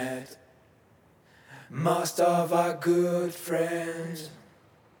most of our good friends.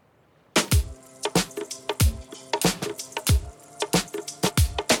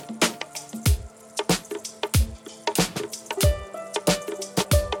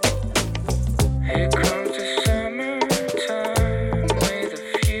 Here comes the summertime with a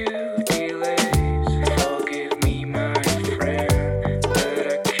few delays. Forgive me, my friend, but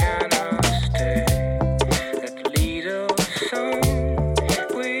I cannot stay. That little song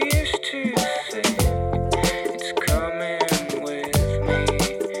we used to sing, it's coming with me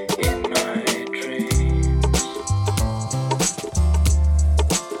in my dreams.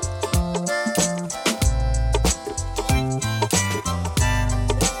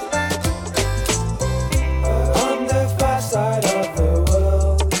 On the far side of the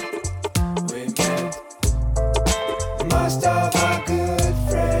world, we met most of our good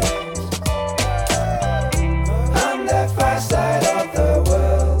friends. On the far side of the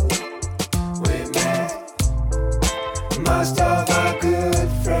world, we met most of our good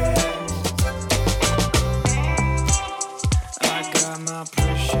friends. I got my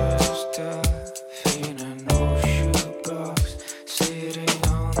precious stuff in an old shoebox, sitting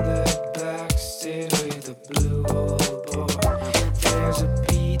on the back seat with a blue old boy. There's a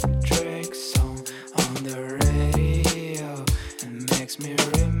Pete Drake song on the radio, and makes me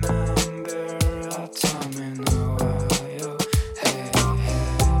remember our time in Ohio. Hey, hey.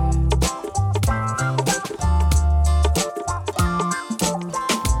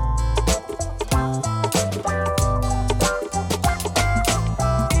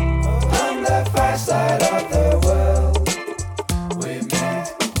 On the far side of the world, we met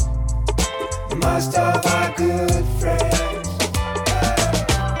most of our good friends.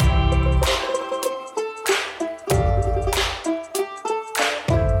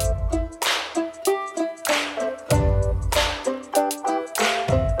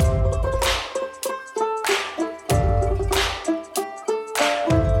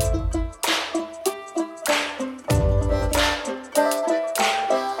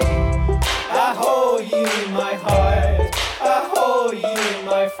 I hold you in my heart, I hold you in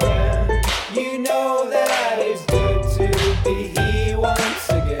my friend. You know that it's good to be here once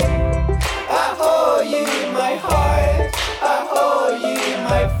again. I hold you in my heart, I hold you in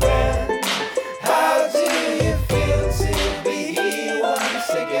my friend. How do you feel to be here once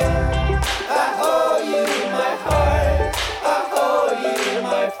again? I hold you in my heart, I hold you in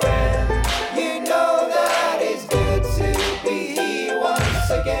my friend. You know that it's good to be here once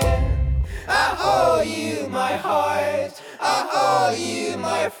again. I hold you my heart, I hold you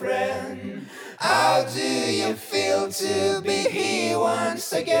my friend. How do you feel to be here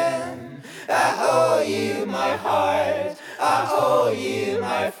once again? I hold you my heart, I hold you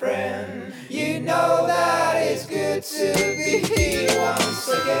my friend. You know that it's good to be here once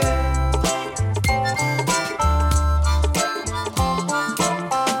again.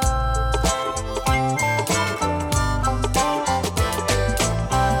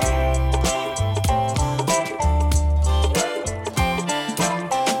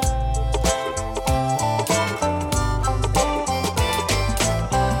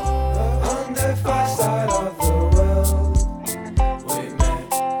 On the far side of the world, we met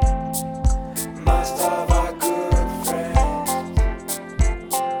most of our good friends.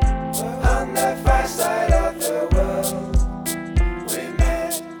 On the far side of the world, we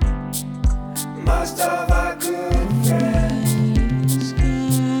met most of our good friends.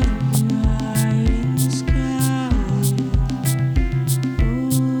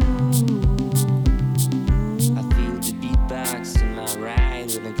 I feel the beatbox in my ride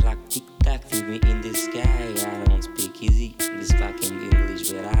with a clock tick tock, leave me in the sky. I don't speak easy this fucking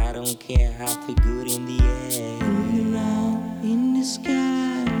English, but I don't care. I feel good in the air. Around in the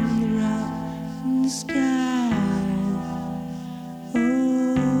sky, around in the sky. Oh,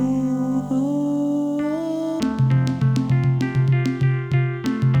 oh, oh.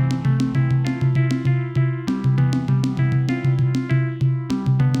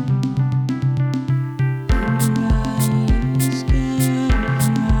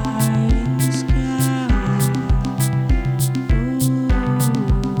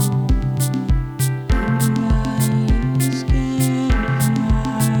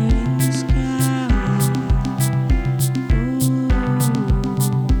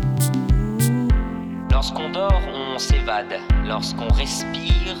 Lorsqu'on dort, on s'évade. Lorsqu'on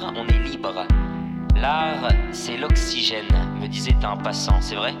respire, on est libre. L'art, c'est l'oxygène, me disait un passant,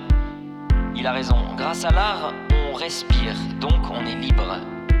 c'est vrai ? Il a raison. Grâce à l'art, on respire, donc on est libre.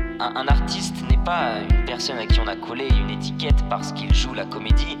 Un artiste n'est pas une personne à qui on a collé une étiquette parce qu'il joue la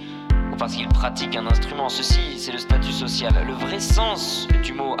comédie parce qu'il pratique un instrument. Ceci, c'est le statut social. Le vrai sens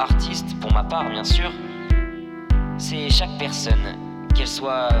du mot artiste, pour pour ma part bien sûr, c'est chaque personne, qu'elle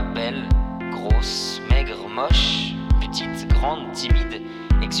soit belle, grosse, maigre, moche, petite, grande, timide,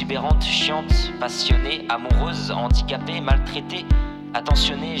 exubérante, chiante, passionnée, amoureuse, handicapée, maltraitée,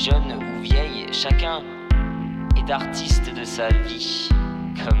 attentionnée, jeune ou vieille, chacun est artiste de sa vie,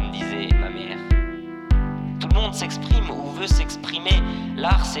 comme disait ma mère. Tout le monde s'exprime ou veut s'exprimer,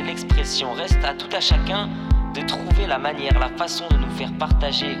 l'art c'est l'expression, reste à tout à chacun de trouver la manière, la façon de nous faire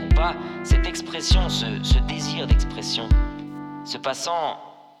partager ou pas cette expression, ce désir d'expression. Se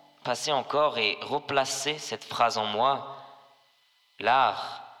passer encore et replacer cette phrase en moi,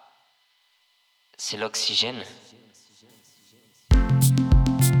 l'art, c'est l'oxygène.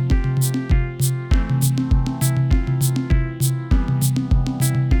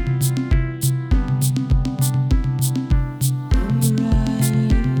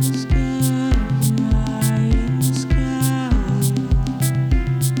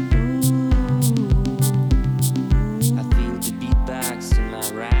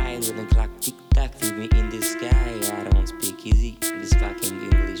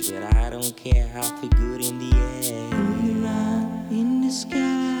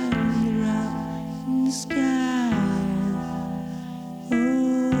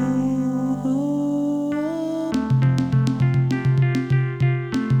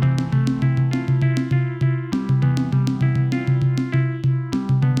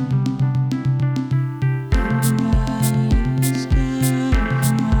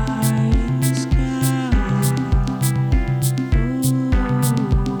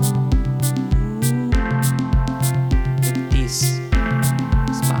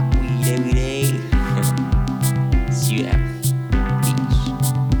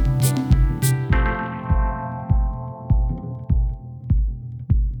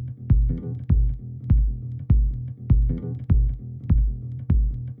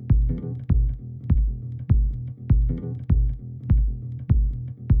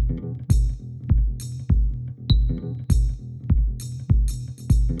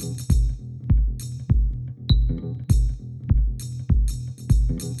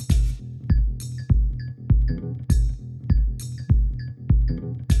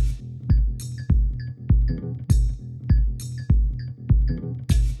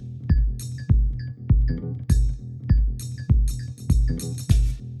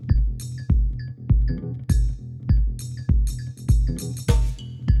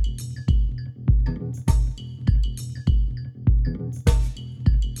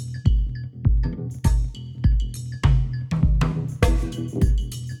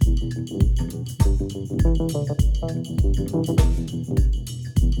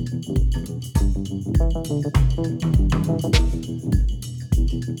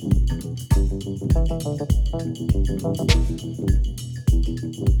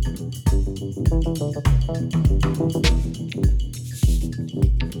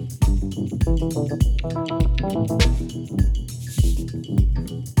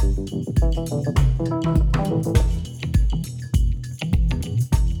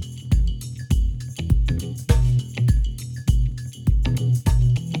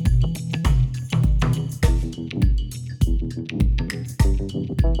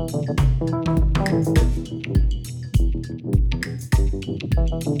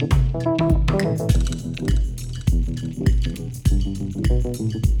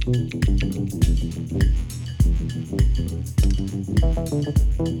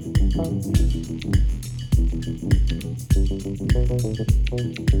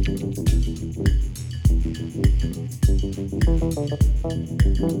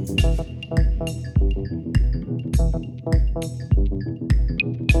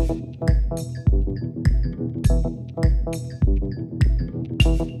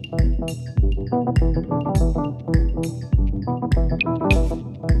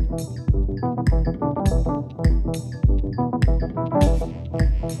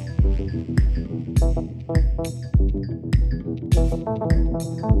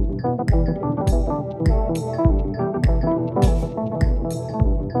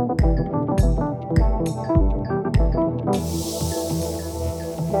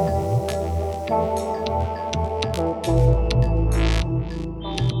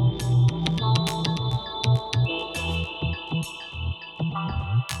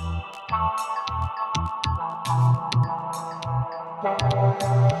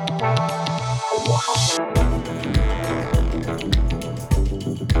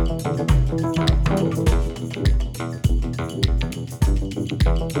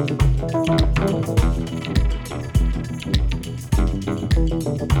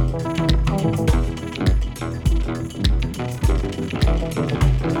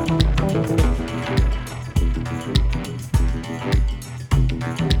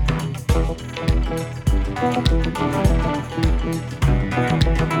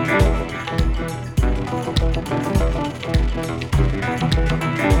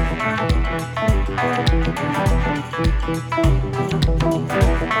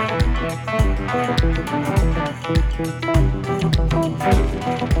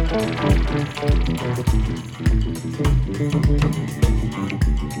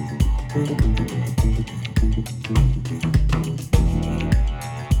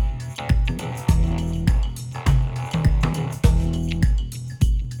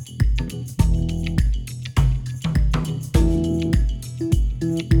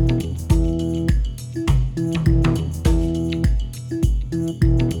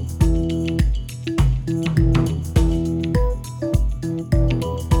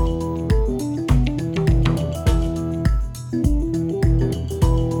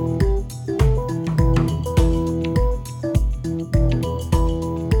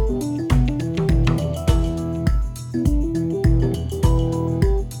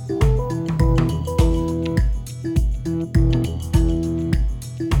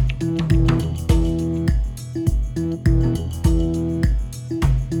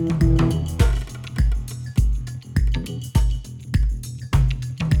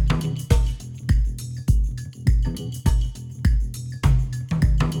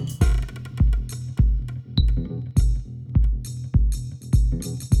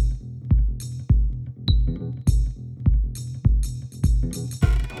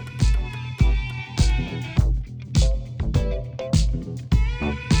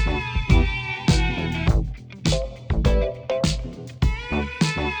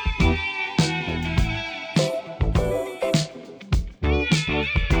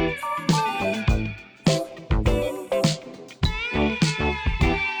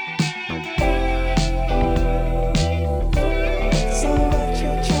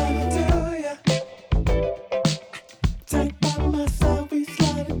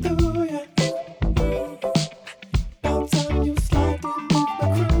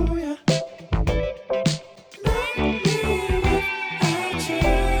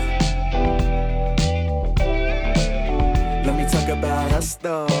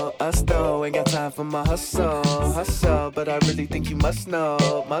 Us though, ain't got time for my hustle, but I really think you must know,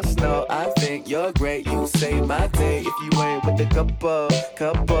 I think you're great, you save my day. If you ain't with the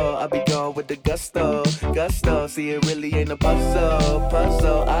couple, I'll be gone with the gusto, see it really ain't a puzzle,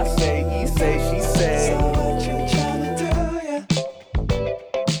 I say, he say, she say. So what you tryna do, yeah?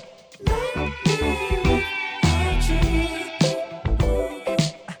 Not me without you.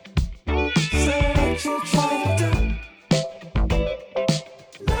 So what you tryna do?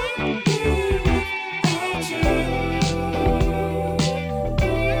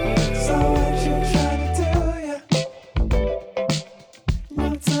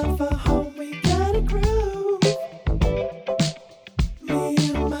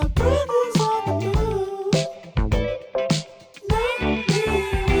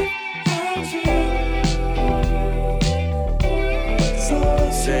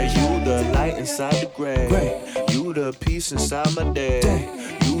 Inside the gray, you the peace inside my day.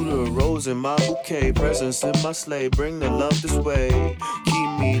 You the rose in my bouquet, presents in my sleigh. Bring the love this way.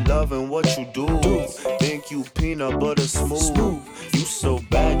 Keep me loving what you do. Think you peanut butter smooth. You so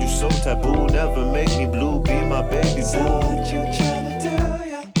bad, you so taboo. Never make me blue. Be my baby boo. So what you tryna do,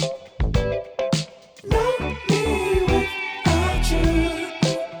 yeah? Not me without you.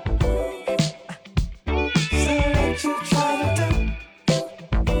 So what you tryna do?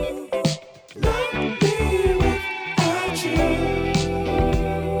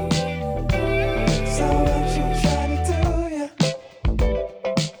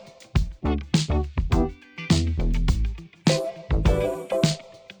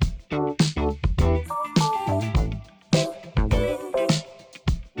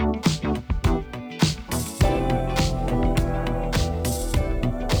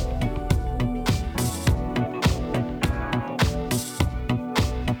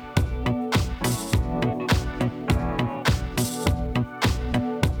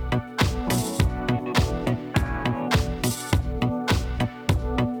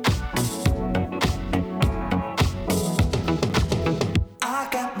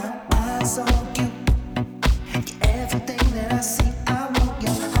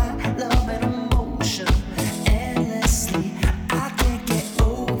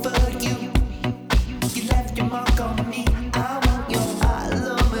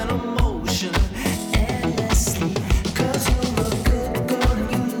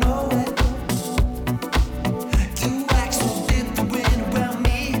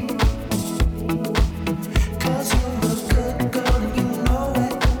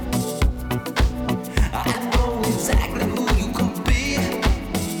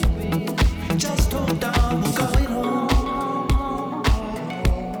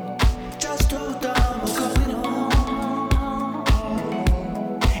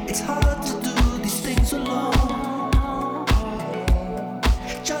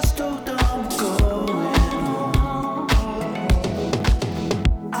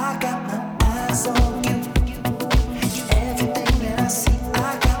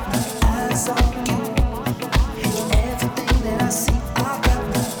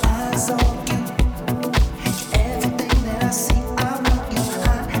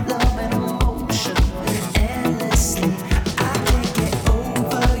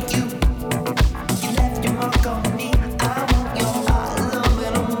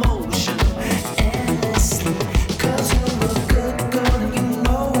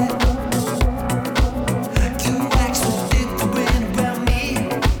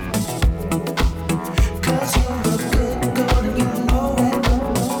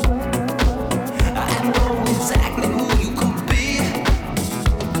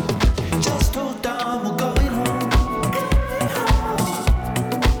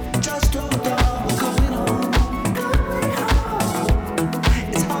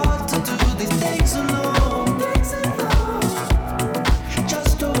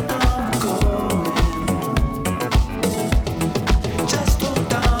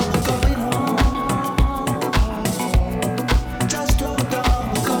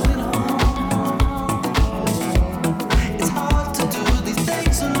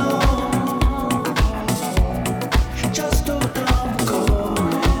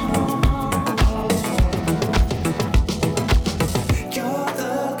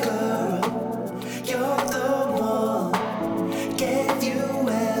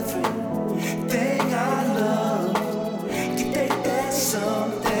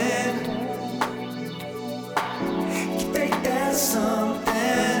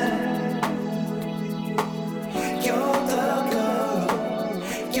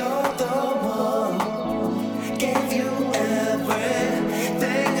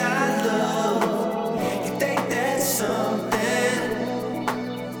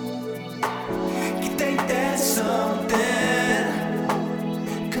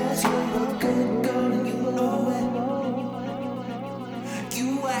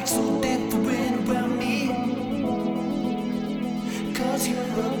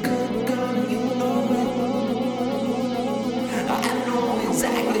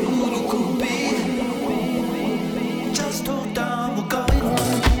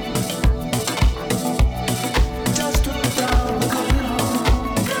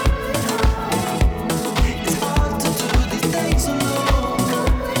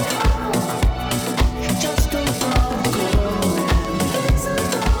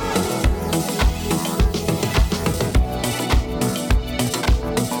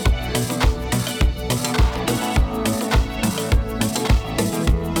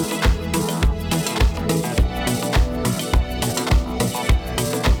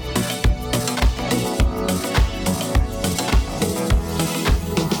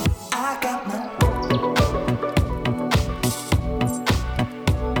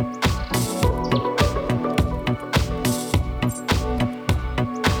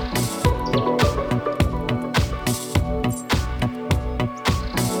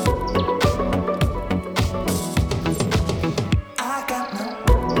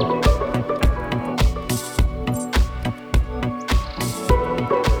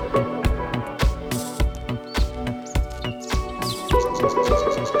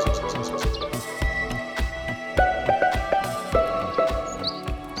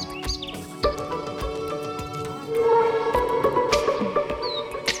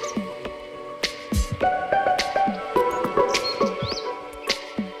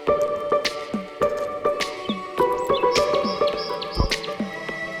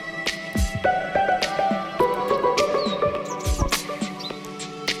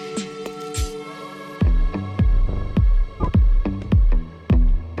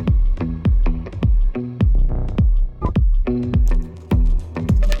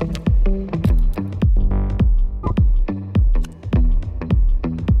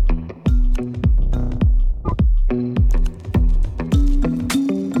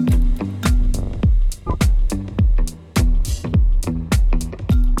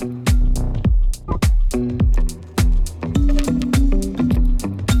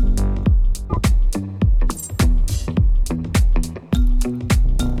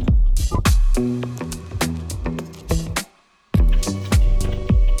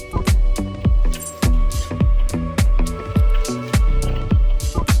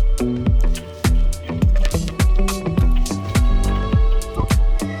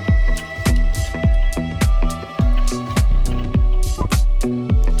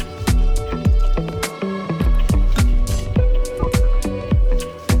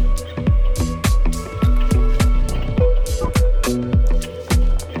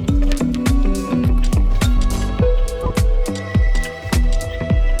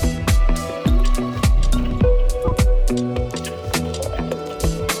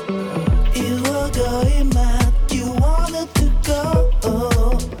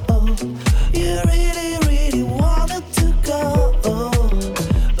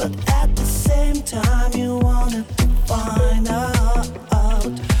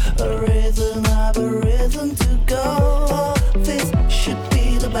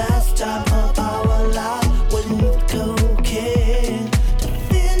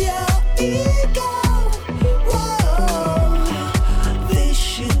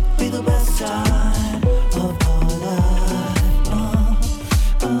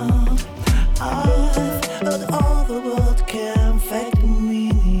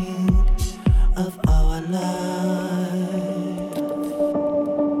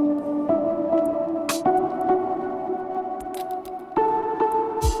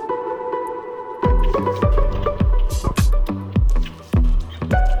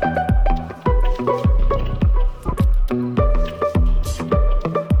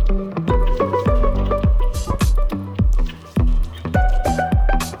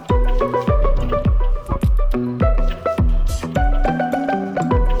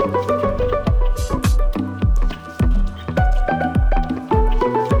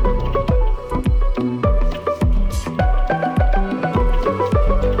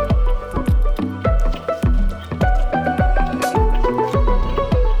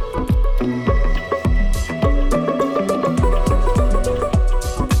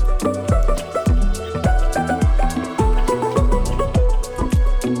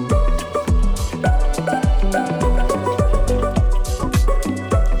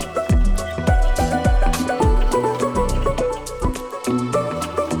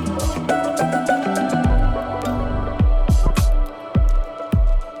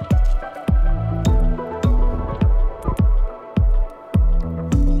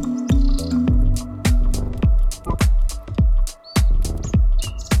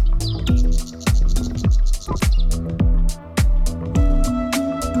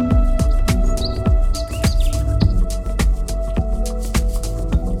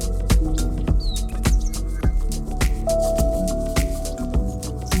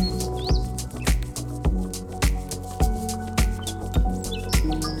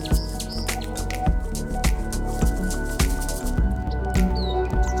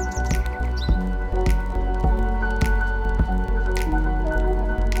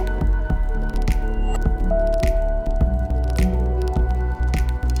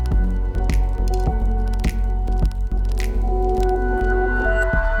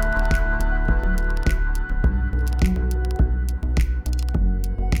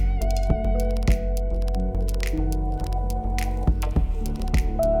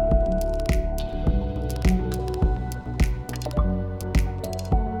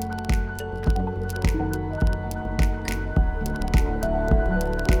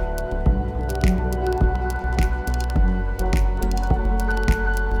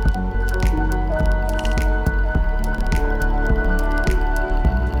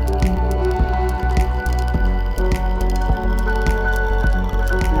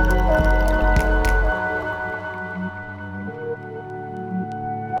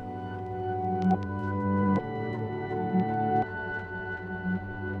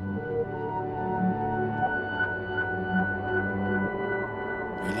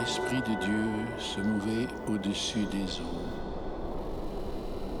 l'Esprit de Dieu se mouvait au-dessus des eaux.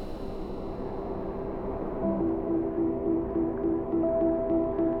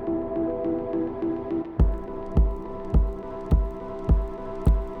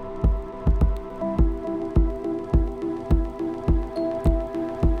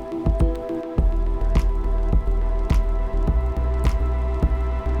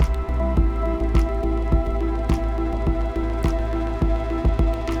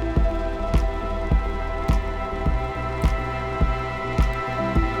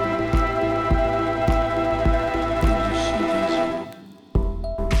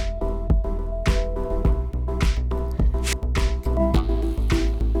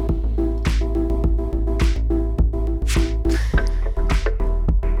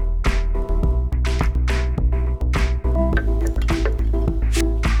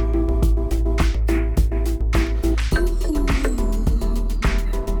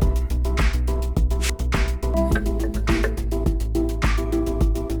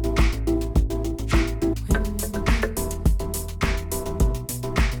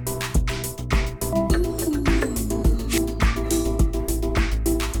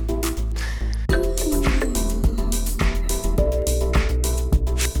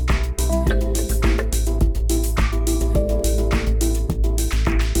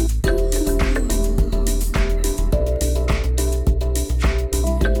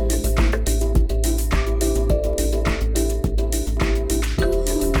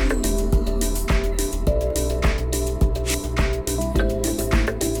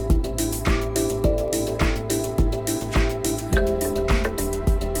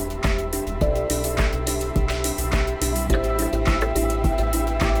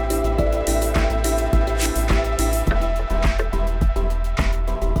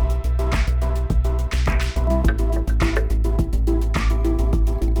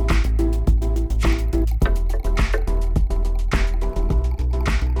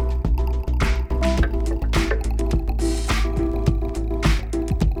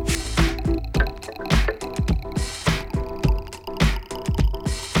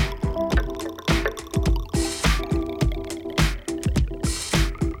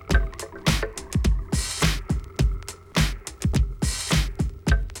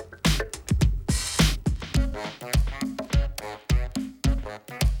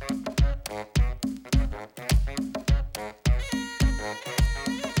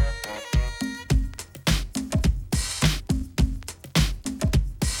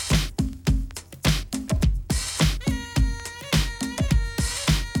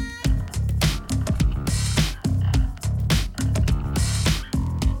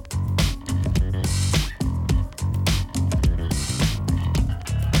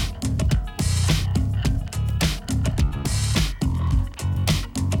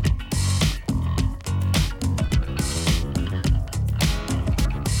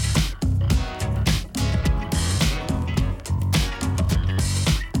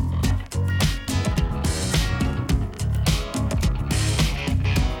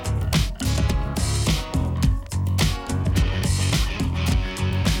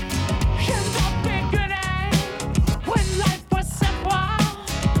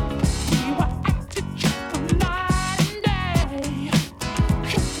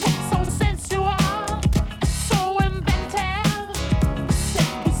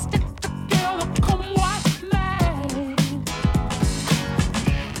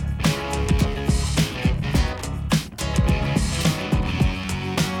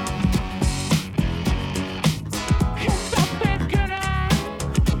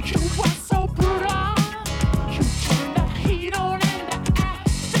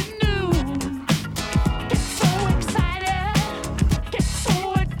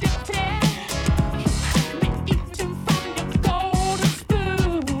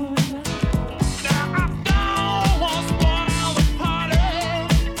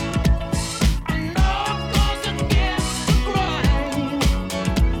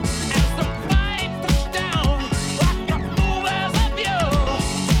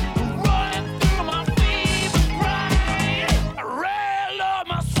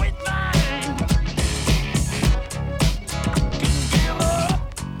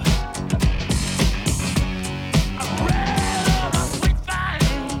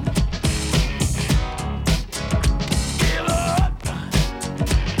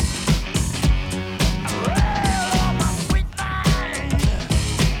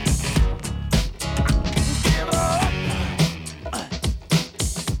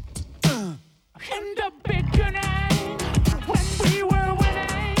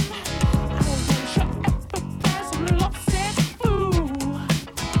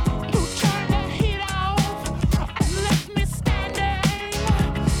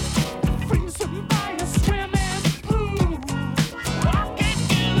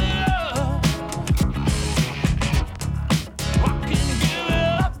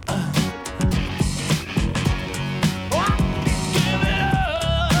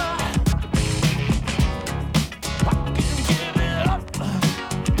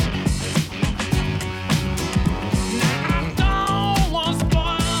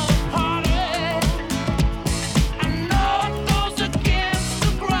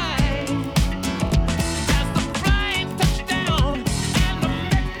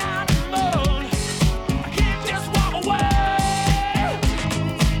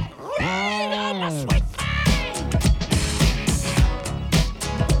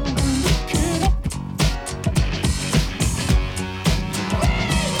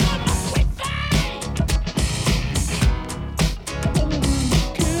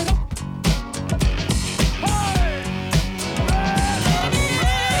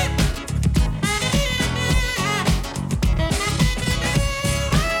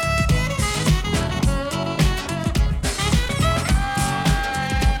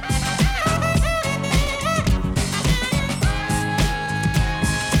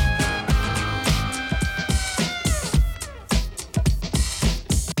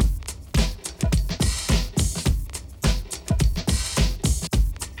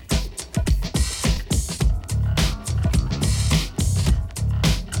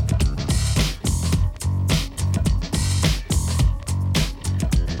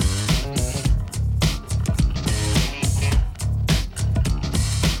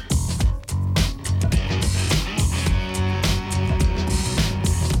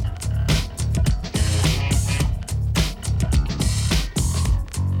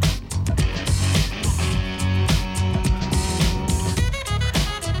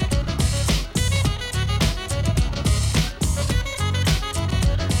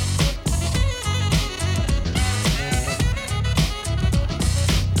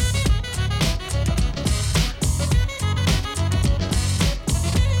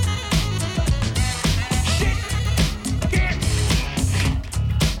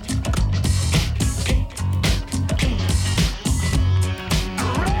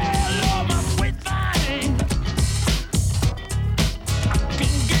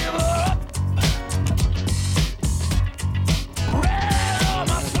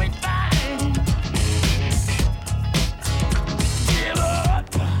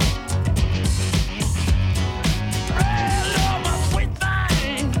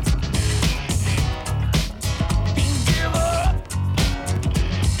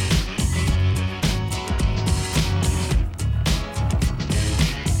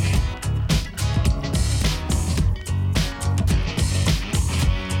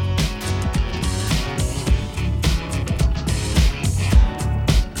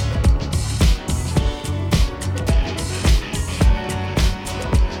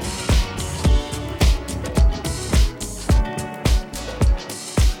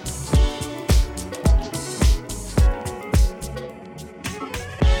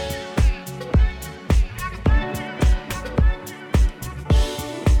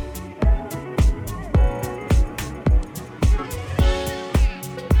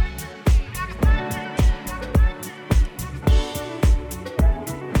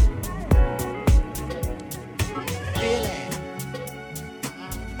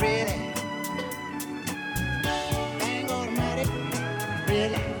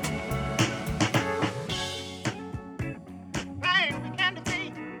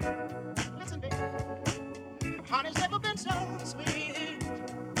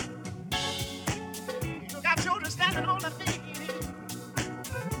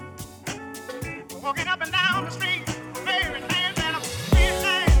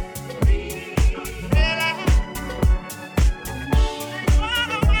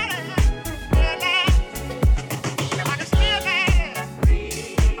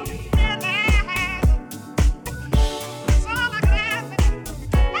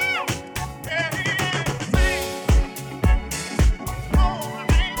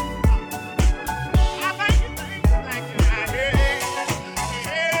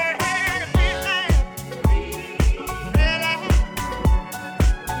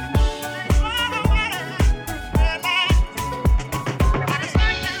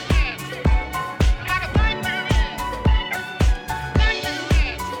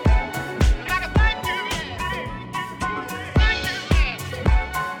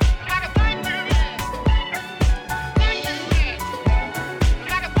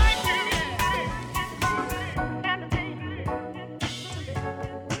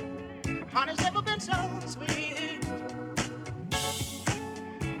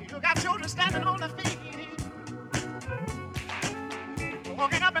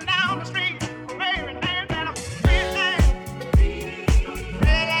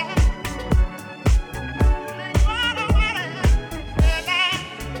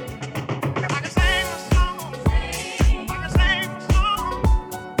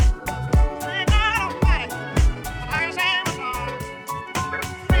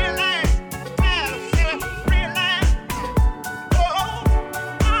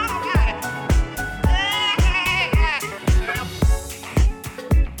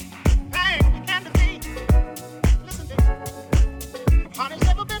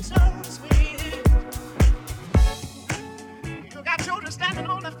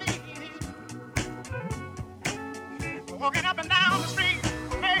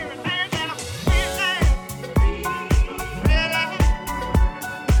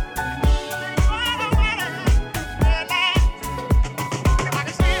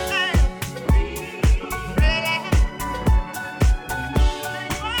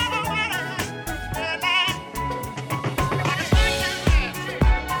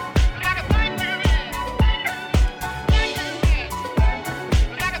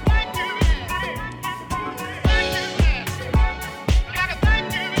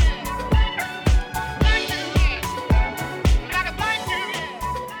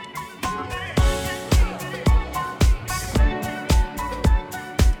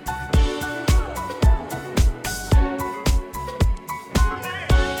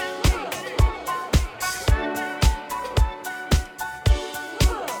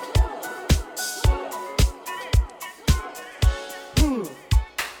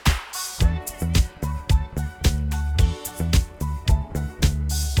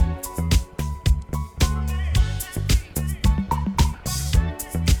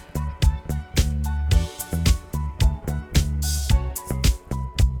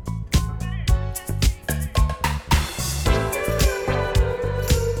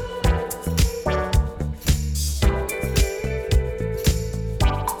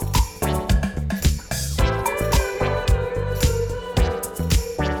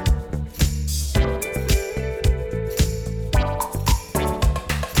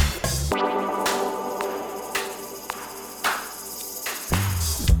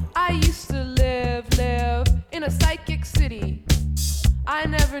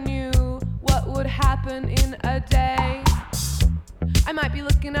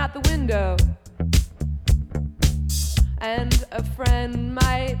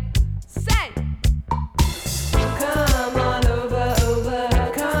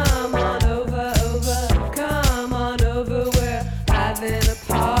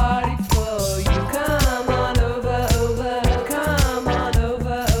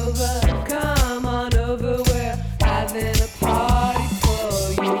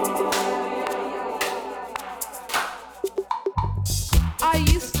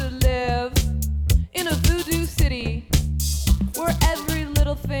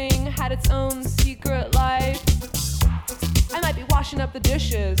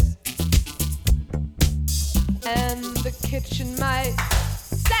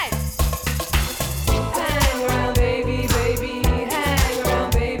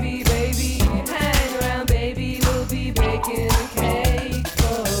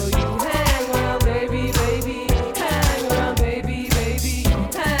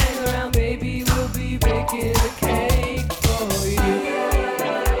 Baking a cake for you.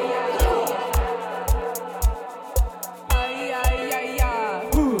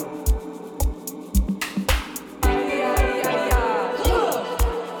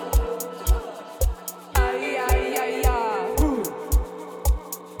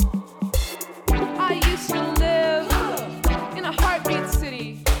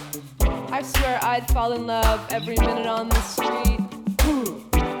 fall in love every minute on the street.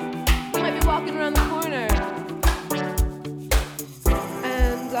 You might be walking around the corner,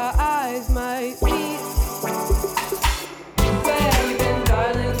 and our eyes might meet. Where you been,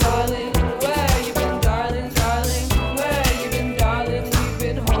 darling, darling? Where you been, darling, darling? Where you been, darling? We've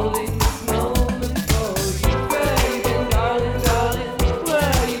been holding this moment for you. Where you been, darling, darling?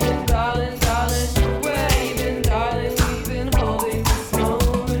 Where you been, darling, darling? Where you been, darling? We've been holding this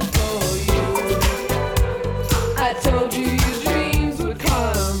moment for you. I told you you'd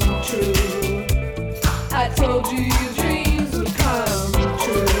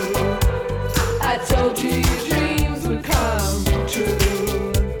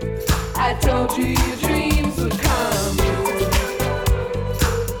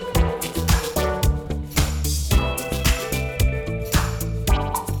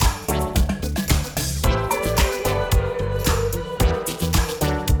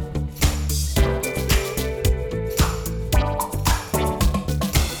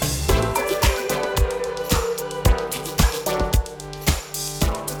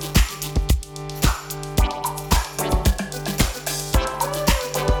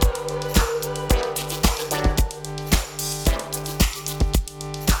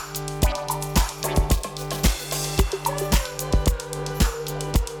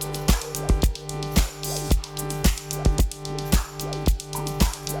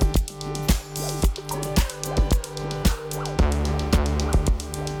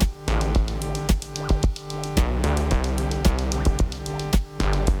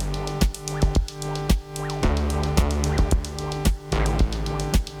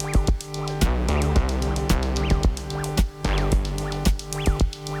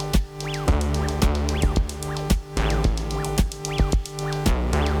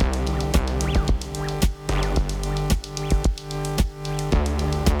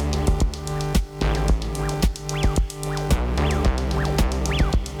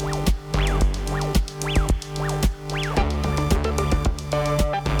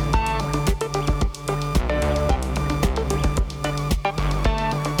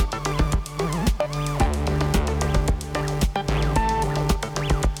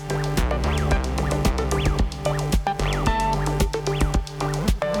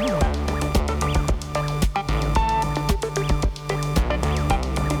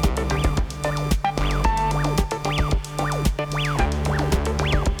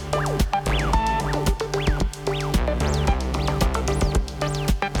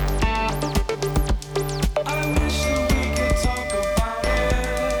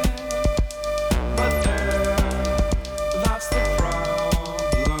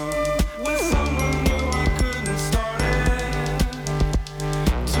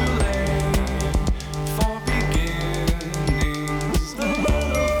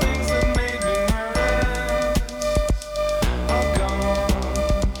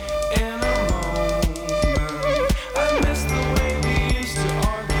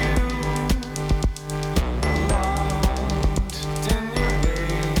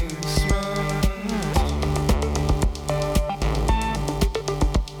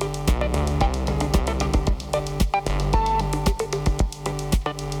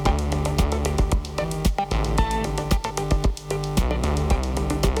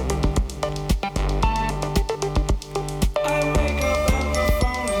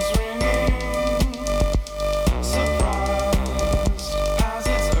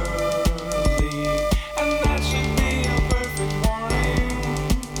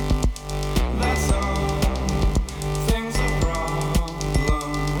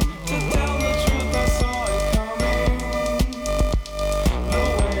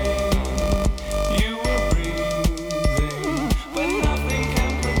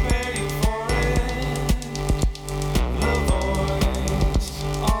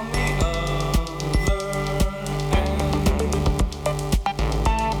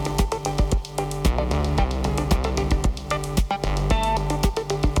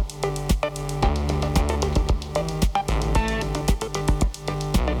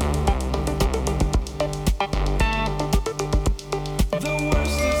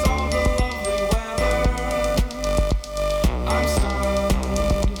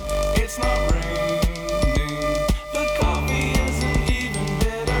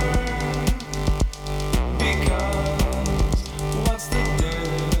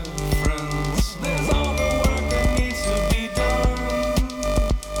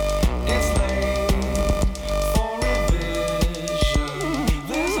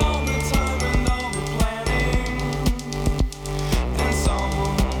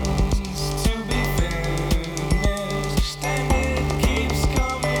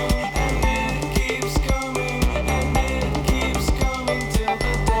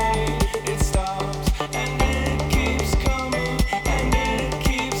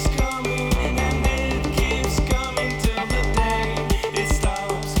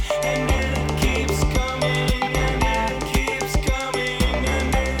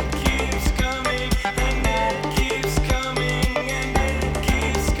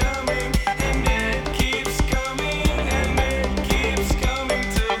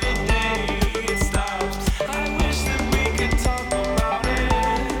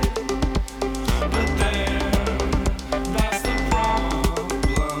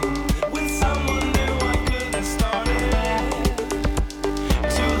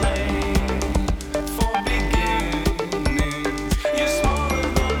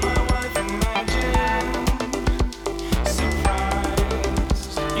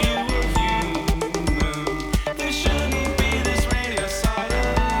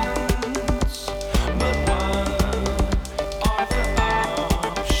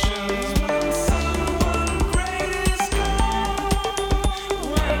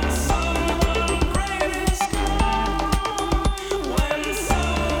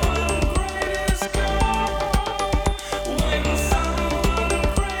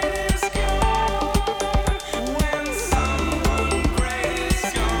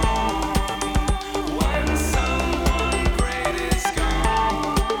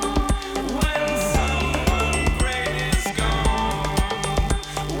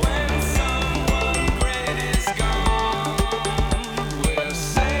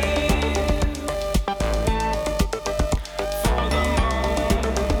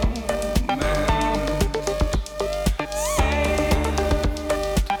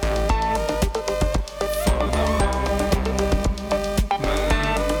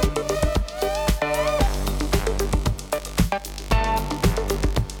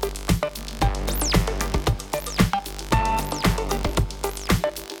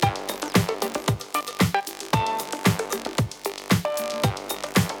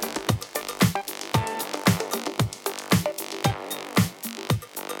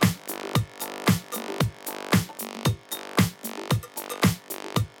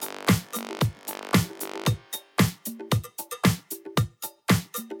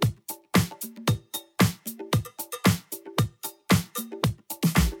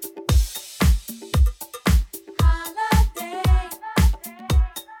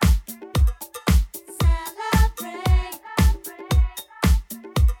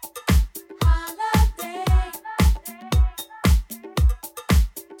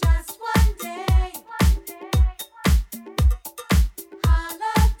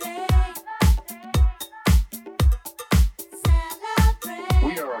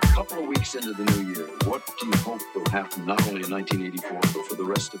weeks into the new year, what do you hope will happen not only in 1984, but for the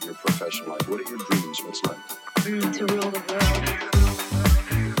rest of your professional life? What are your dreams? What's left? To rule the world.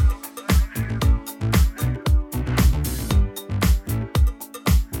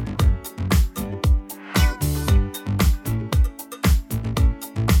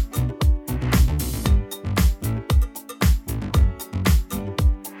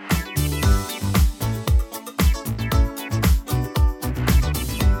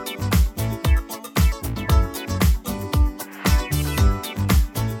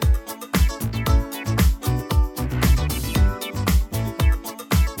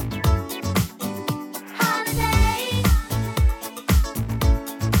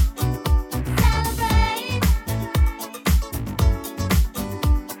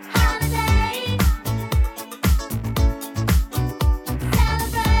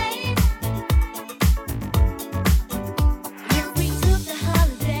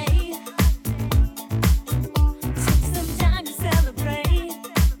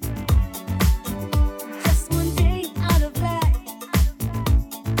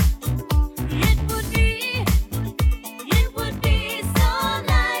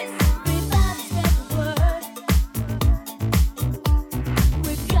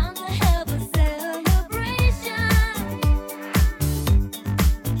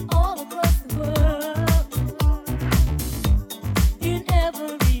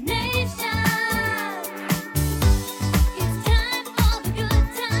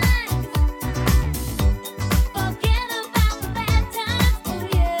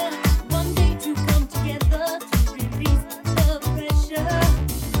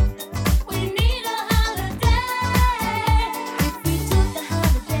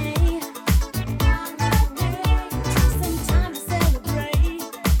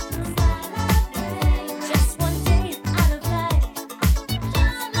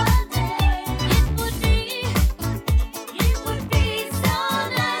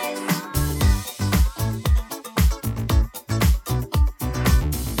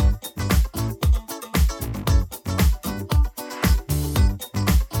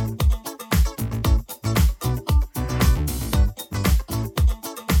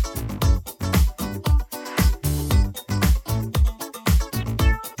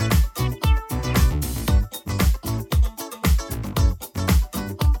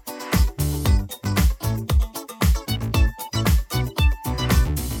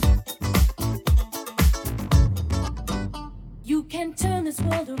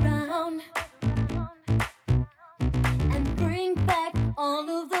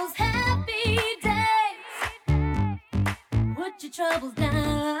 troubles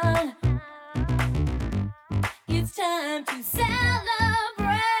down. It's time to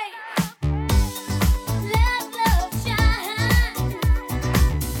celebrate. Let love shine,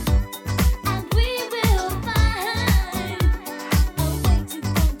 and we will find a way to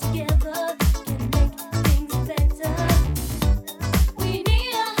come together and make things better. We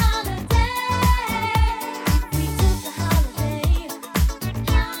need a holiday. We took a holiday,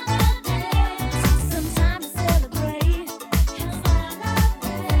 some time to celebrate. Just one day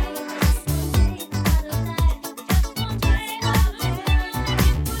out of life, just one day out of life.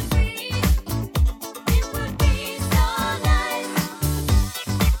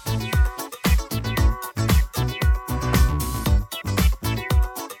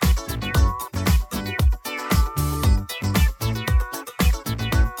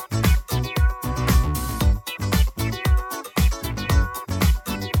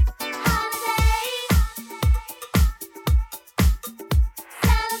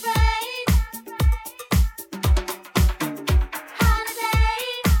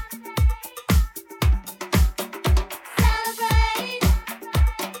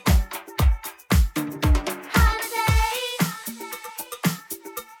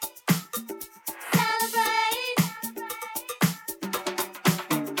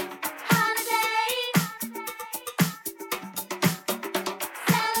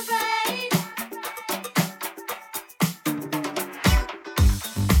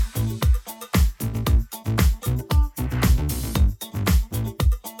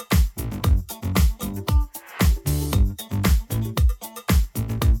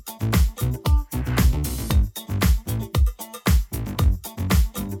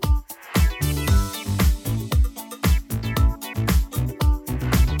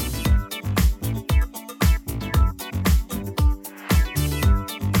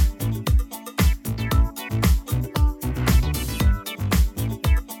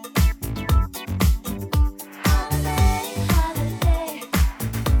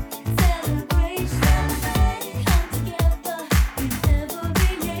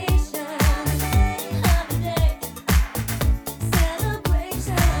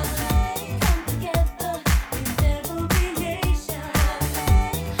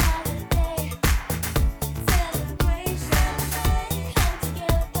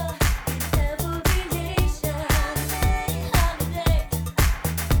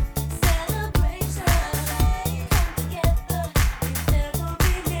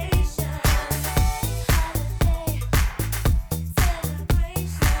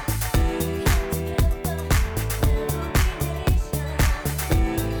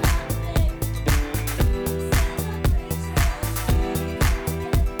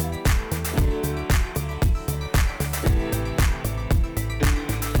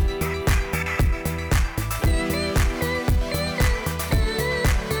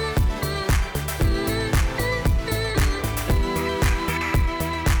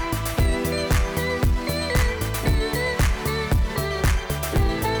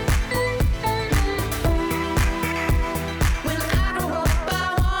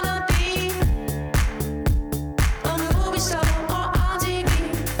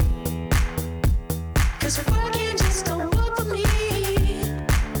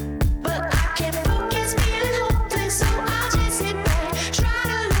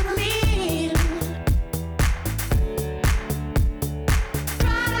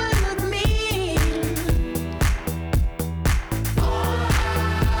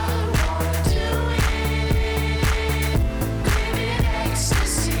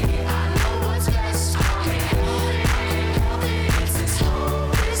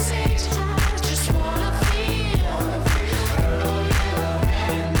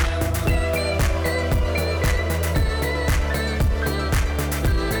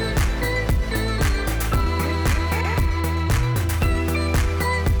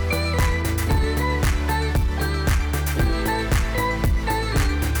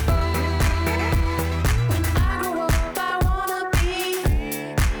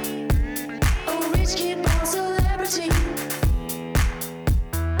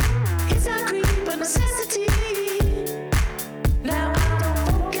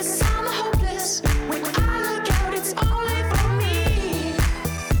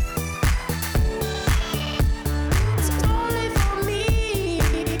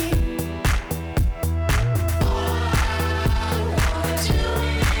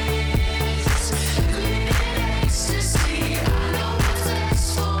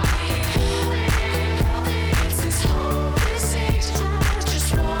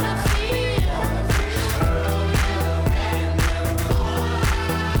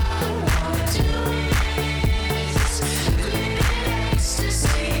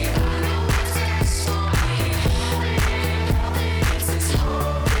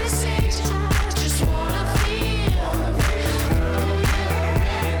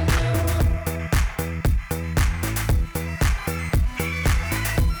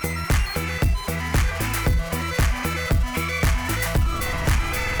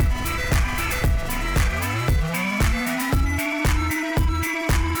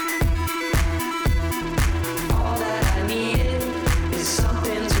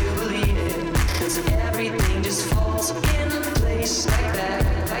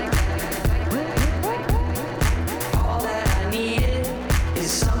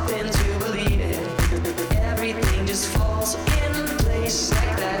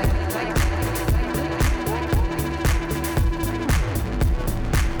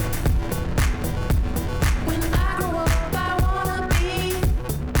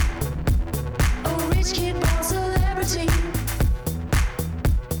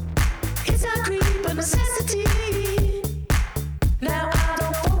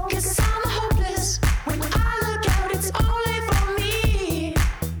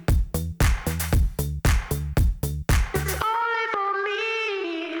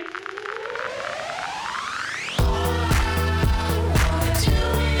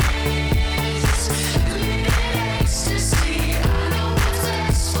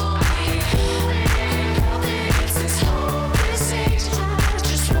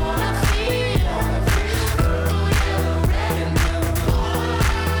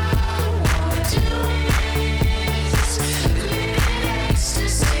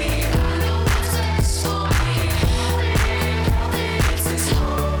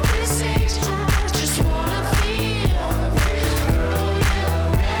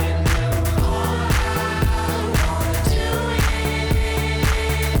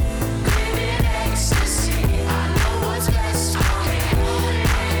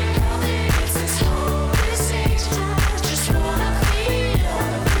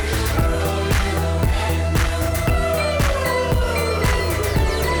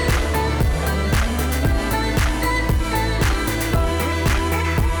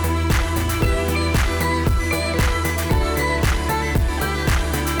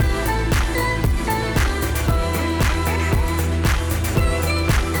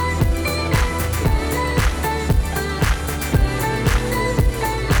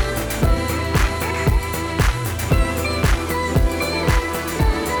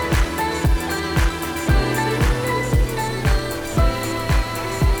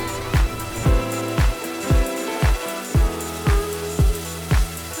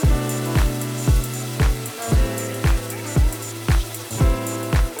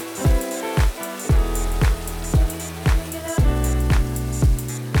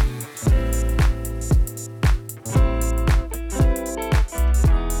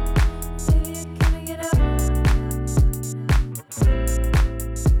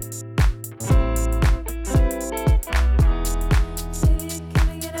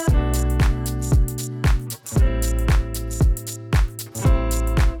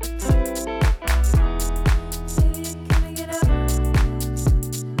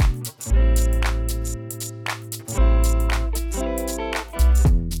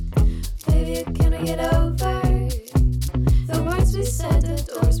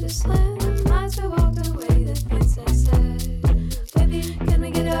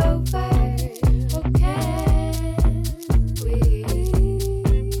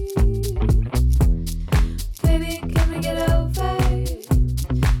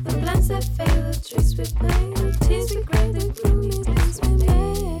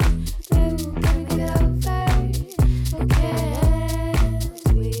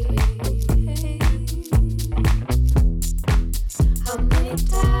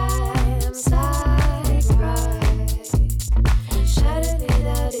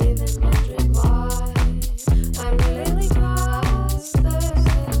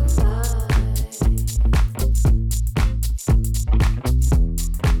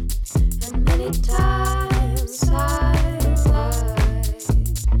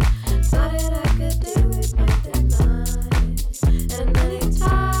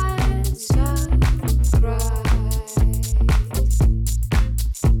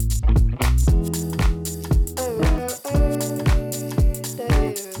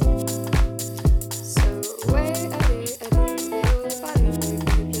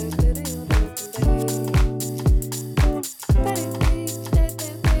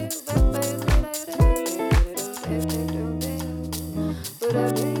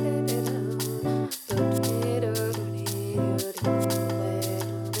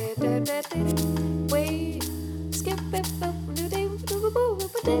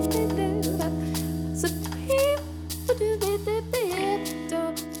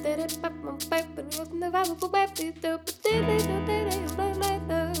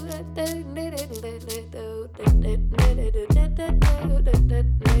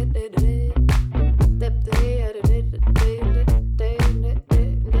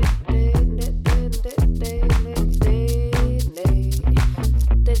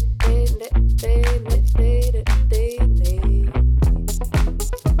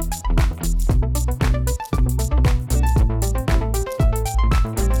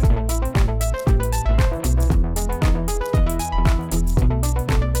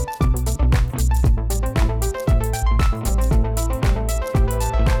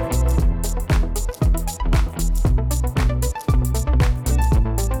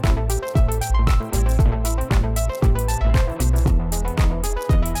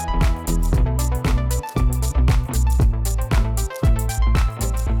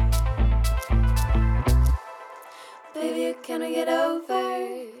 Baby, can we get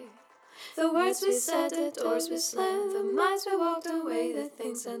over the words we said, the doors we slammed, the miles we walked away, the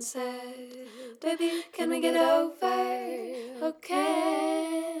things unsaid? Baby, can we get over? Or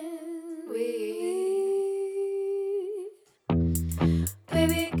can we?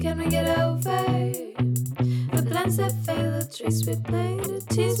 Baby, can we get over the plans that failed, the tricks we played, the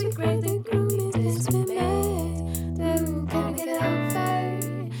tears we cried, the gloomy days we made? Baby, can we get over?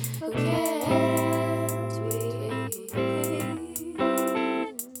 Or can't we?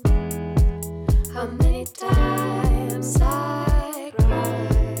 How many times I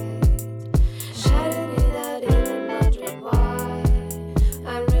cried, shouted it out even wondering why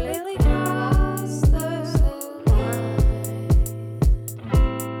I really crossed the line.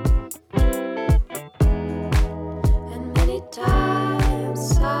 And many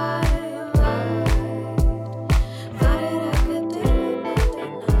times I lied.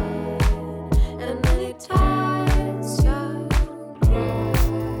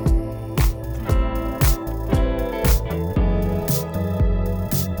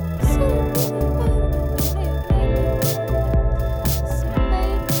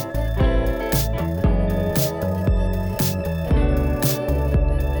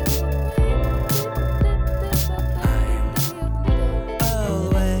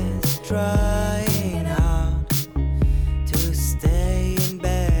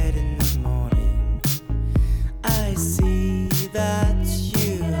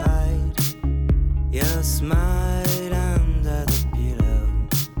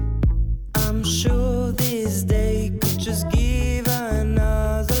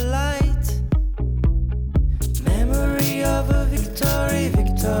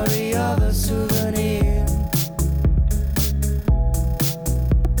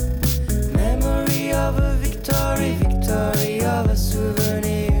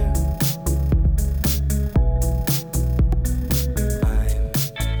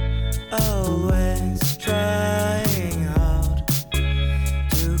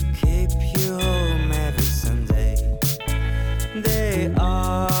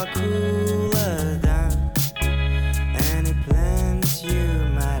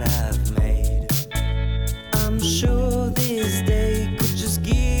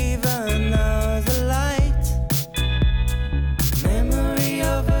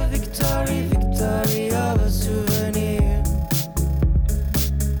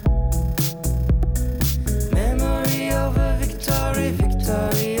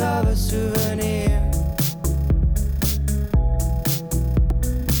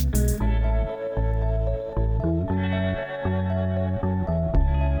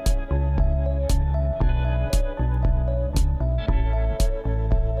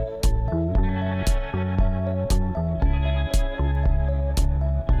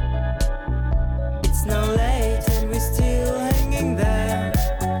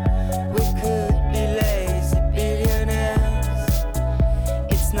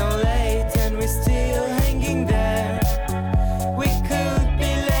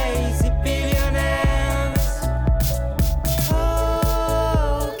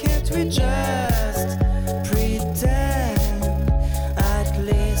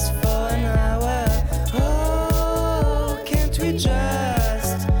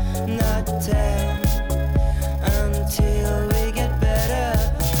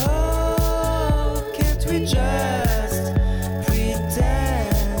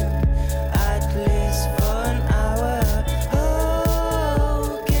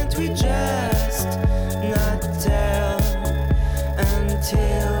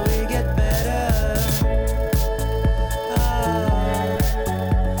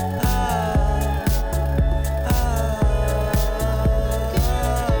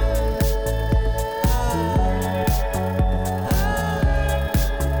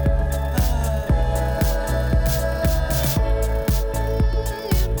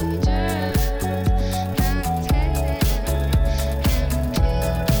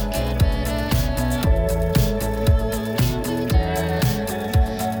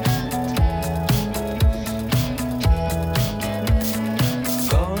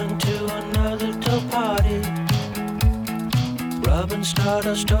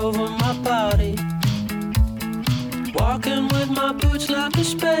 stardust over my body. Walking with my boots like a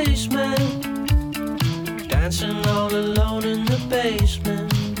spaceman. Dancing all alone in the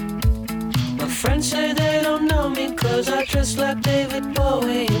basement. My friends say they don't know me cause I dress like David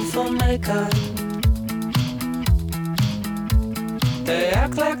Bowie in full makeup. They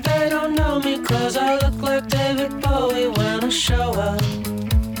act like they don't know me cause I look like David Bowie when I show up.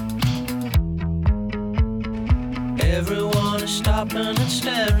 Everyone is stopping and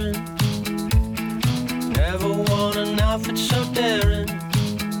staring. Never worn an outfit so daring.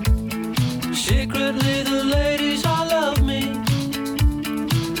 Secretly the ladies all love me.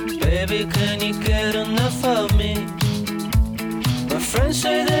 Baby, can you get enough of me? My friends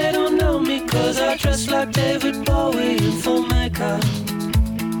say they don't know me cause I dress like David Bowie in full makeup.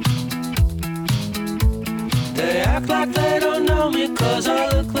 They act like they don't know me cause I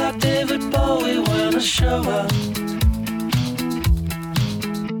look like David Bowie when I show up.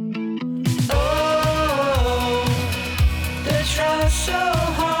 Oh, they try so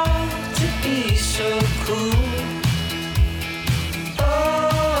hard to be so cool.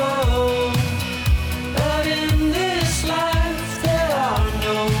 Oh, but in this life there are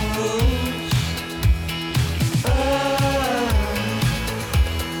no rules.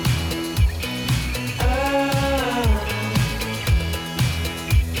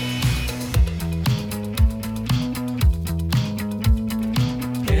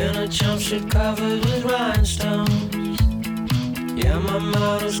 In a jumpsuit covered with rhinestones. Yeah, my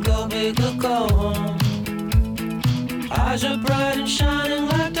motto's go big or go home. Eyes are bright and shining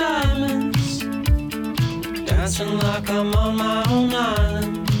like diamonds. Dancing like I'm on my own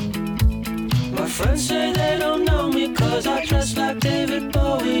island. My friends say they don't know me cause I dress like David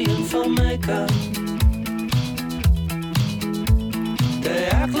Bowie in full makeup. They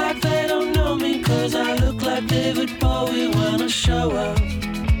act like they don't know me cause I look like David Bowie when I show up.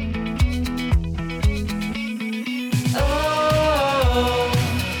 Oh,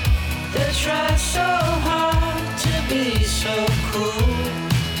 they try so hard to be so cool.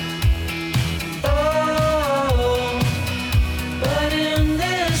 Oh, but in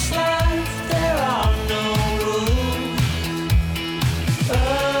this life there are no rules.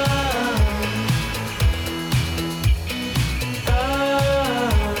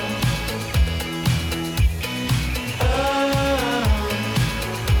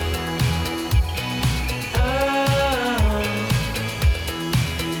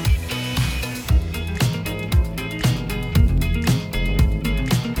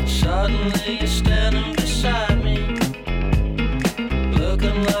 Suddenly you're standing beside me,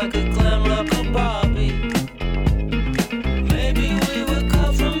 looking like a glam rock or Barbie. Maybe we were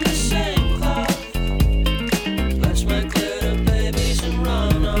cut from the same cloth. Let's make little babies and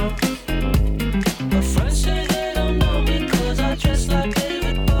run off. My friends say they don't know me cause I dress like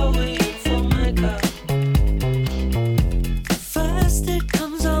David Bowie in full makeup. First it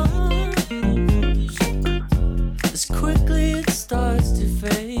comes on, as quickly it starts to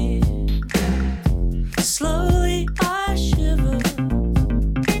fade. Slowly I shiver,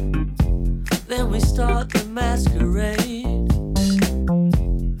 then we start the masquerade.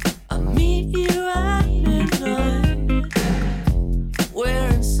 I meet you at midnight,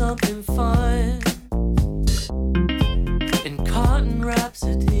 wearing something fine, in cotton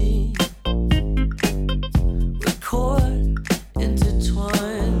rhapsody, with cord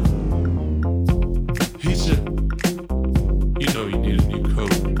intertwined. He said, you know you need a new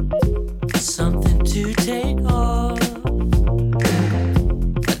coat. Something to take off.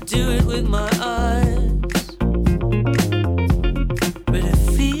 I do it with my eyes, but it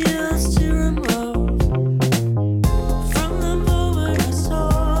feels too remote. From the moment I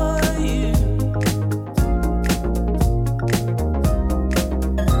saw you,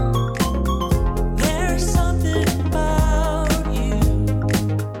 there's something about you.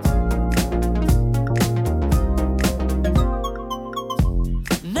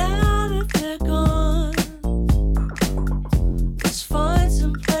 Now that they're gone, let's find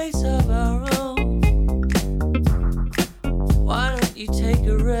some place of our own. Why don't you take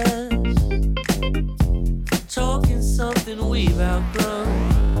a rest? Talking something we've outgrown.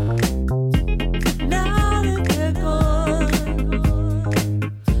 Now that they're gone,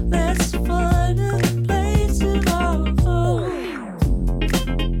 let's find a place of our own.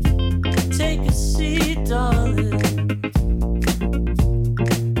 Take a seat, darling.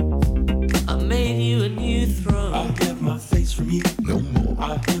 I made you a new throne. I hid my face from you. No more.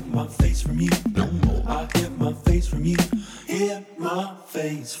 I hid my face from you. No more. I hid my face from you. Hid my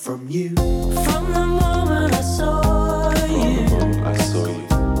face from you. From the moment I saw you, I saw you.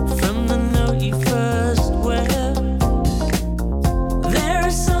 from the note you first wear, there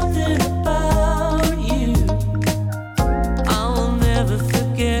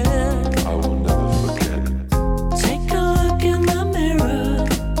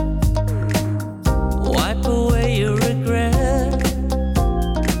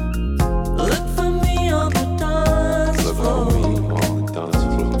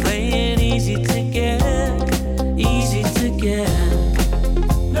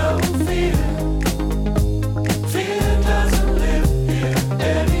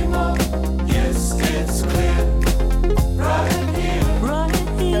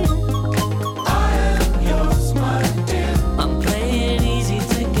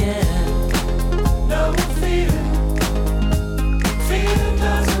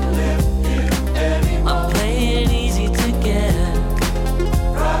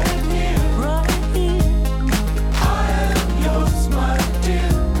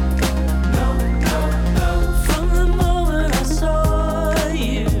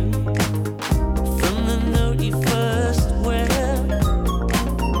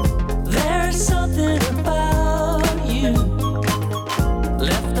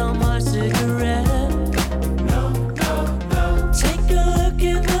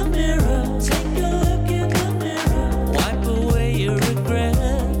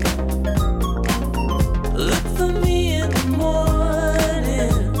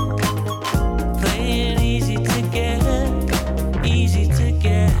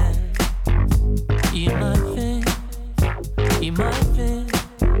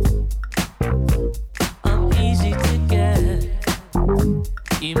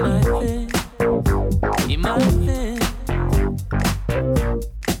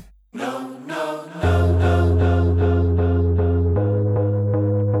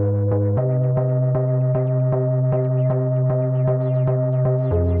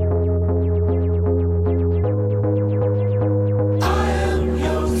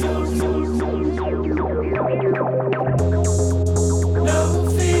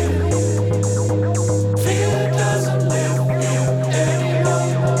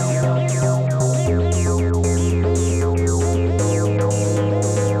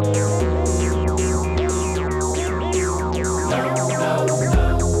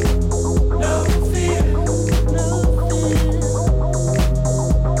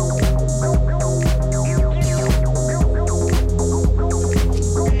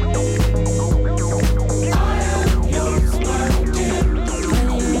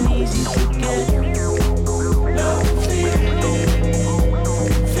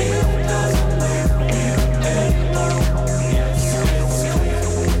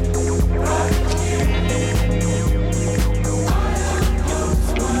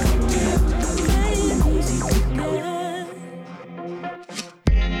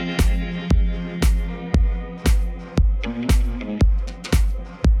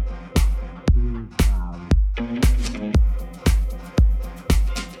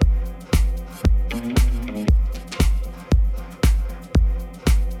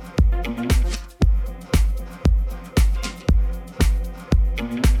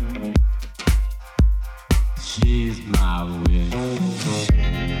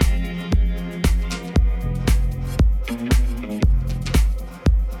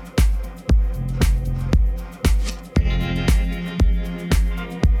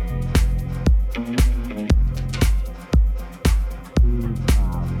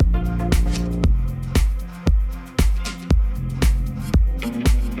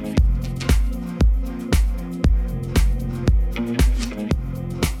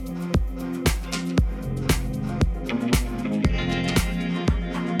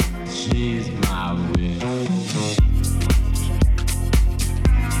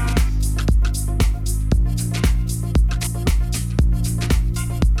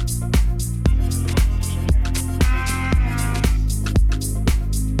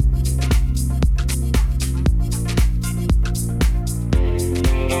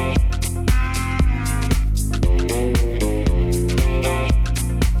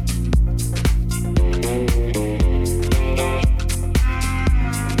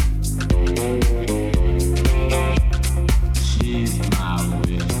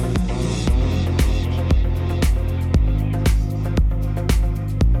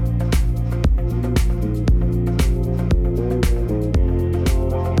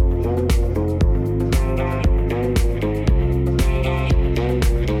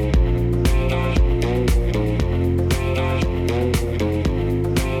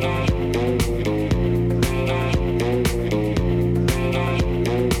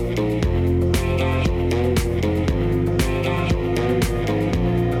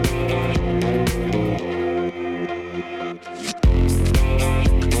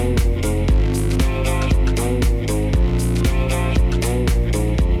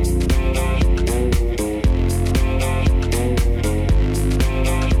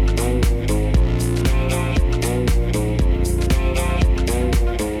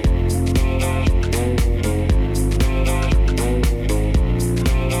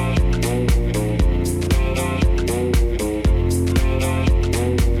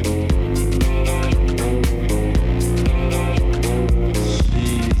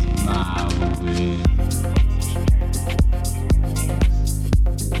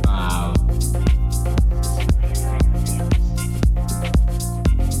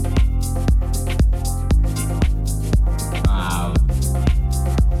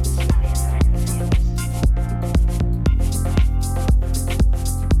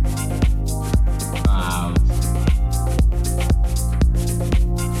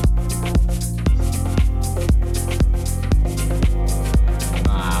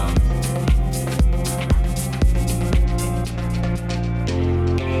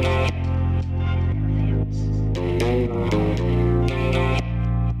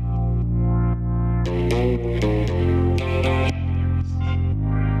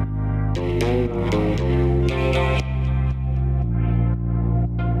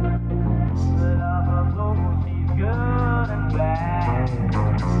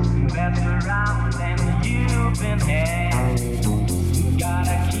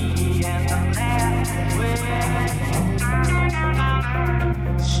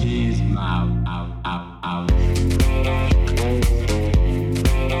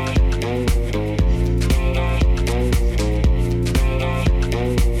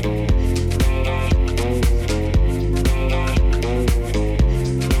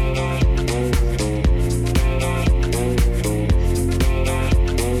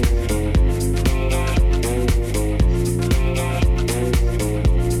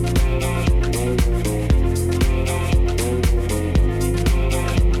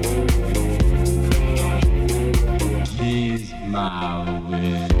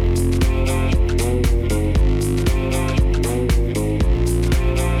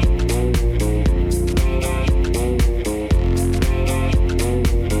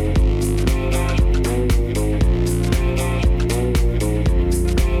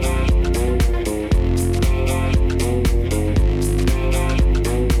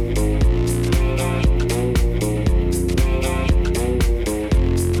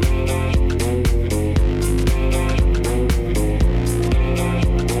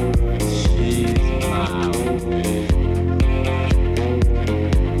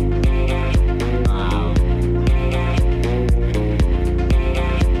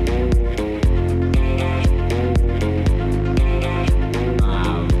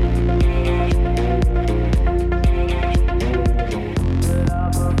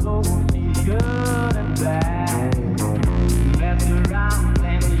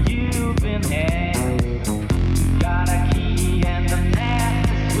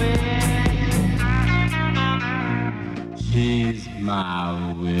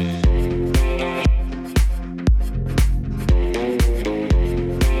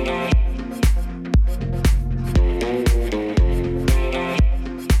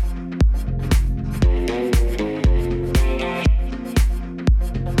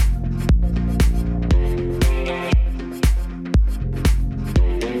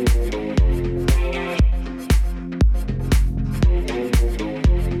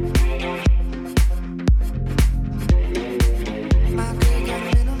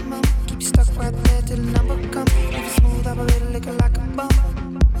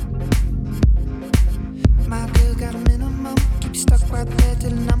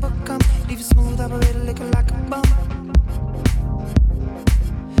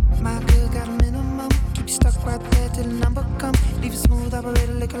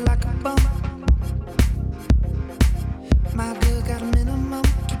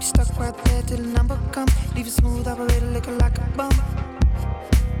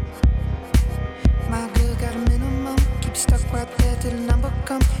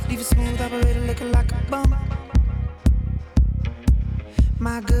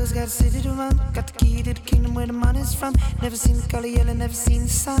Never seen the color yellow, never seen the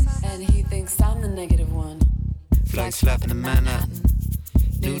sun. And he thinks I'm the negative one. Flags flapping in Manhattan.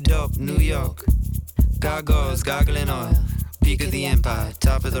 New dope, New York. Gargoyles gargling oil. Peak of the empire,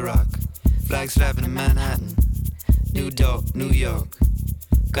 top of the rock. Flags flapping in Manhattan. New dope, New York.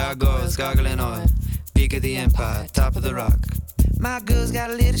 Gargoyles gargling oil. Peak of the empire, top of the rock. My girl's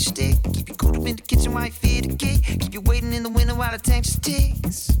got a little stick. Keep you cool up in the kitchen while you feed the cake. Keep you waiting in the window while the tank just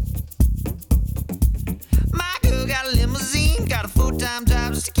ticks. My girl got a limousine, got a full-time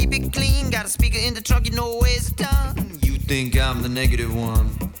job just to keep it clean. Got a speaker in the truck, you know where it's done. You think I'm the negative one?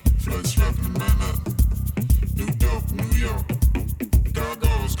 Flags flapping in Manhattan. New dope, New York.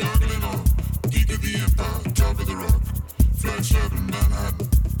 Gargoyles gargling on. Peak of the empire, top of the rock. Flags flapping in Manhattan.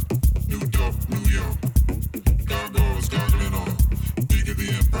 New dope, New York. Gargoyles gargling on. Peak of the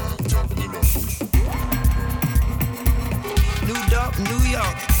empire, top of the rock. New dope, New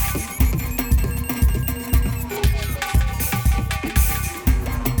York.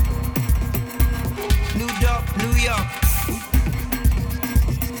 New York.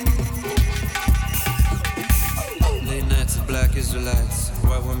 Late nights of black Israelites.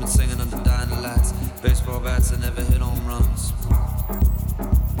 White women singing under dying lights. Baseball bats that never hit home runs.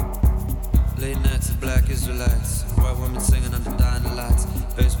 Late nights of black Israelites. White women singing under dying lights.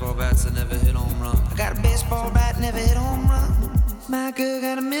 Baseball bats that never hit home run. I got a baseball bat, never hit home run. My girl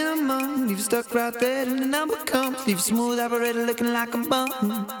got a minimum. Leave you stuck right there till the number comes. Leave you smooth operator looking like a bum.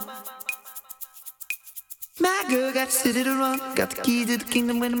 My girl got the city to run. Got the key to the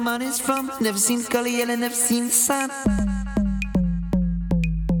kingdom where the money's from. Never seen the color yellow, never seen the sun.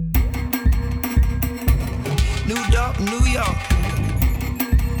 New York, New York.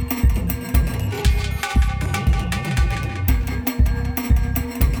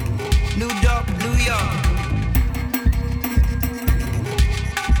 New York, New York.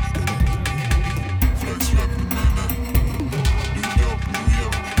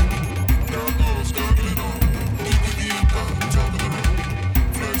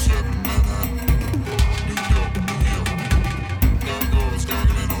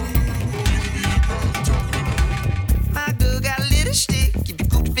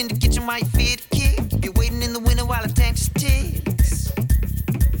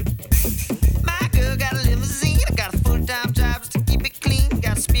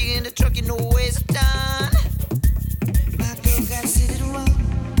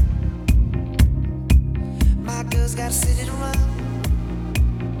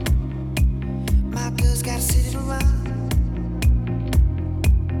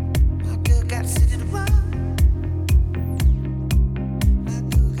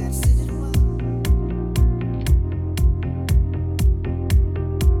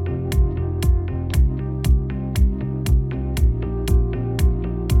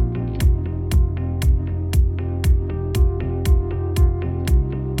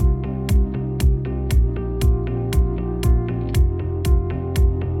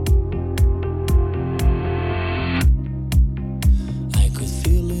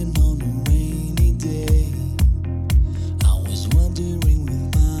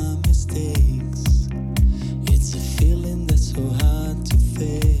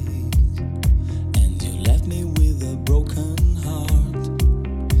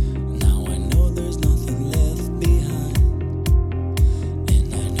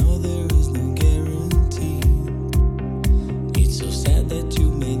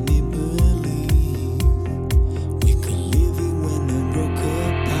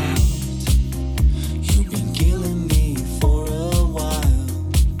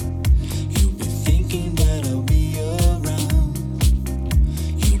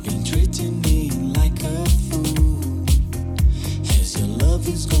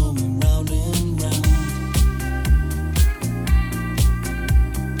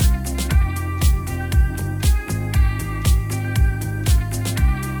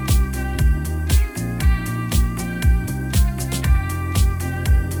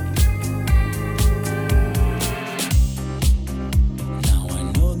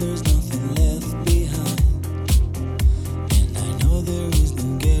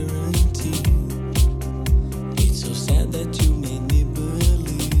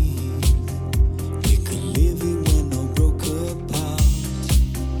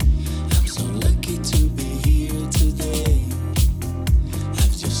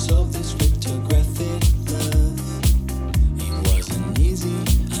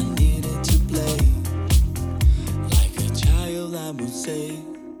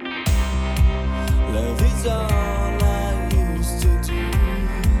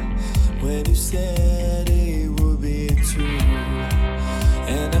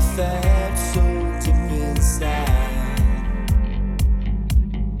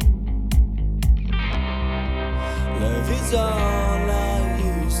 is all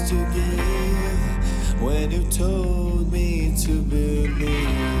I used to give when you told me to believe.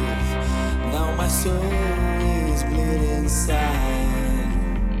 Now my soul is bleeding inside.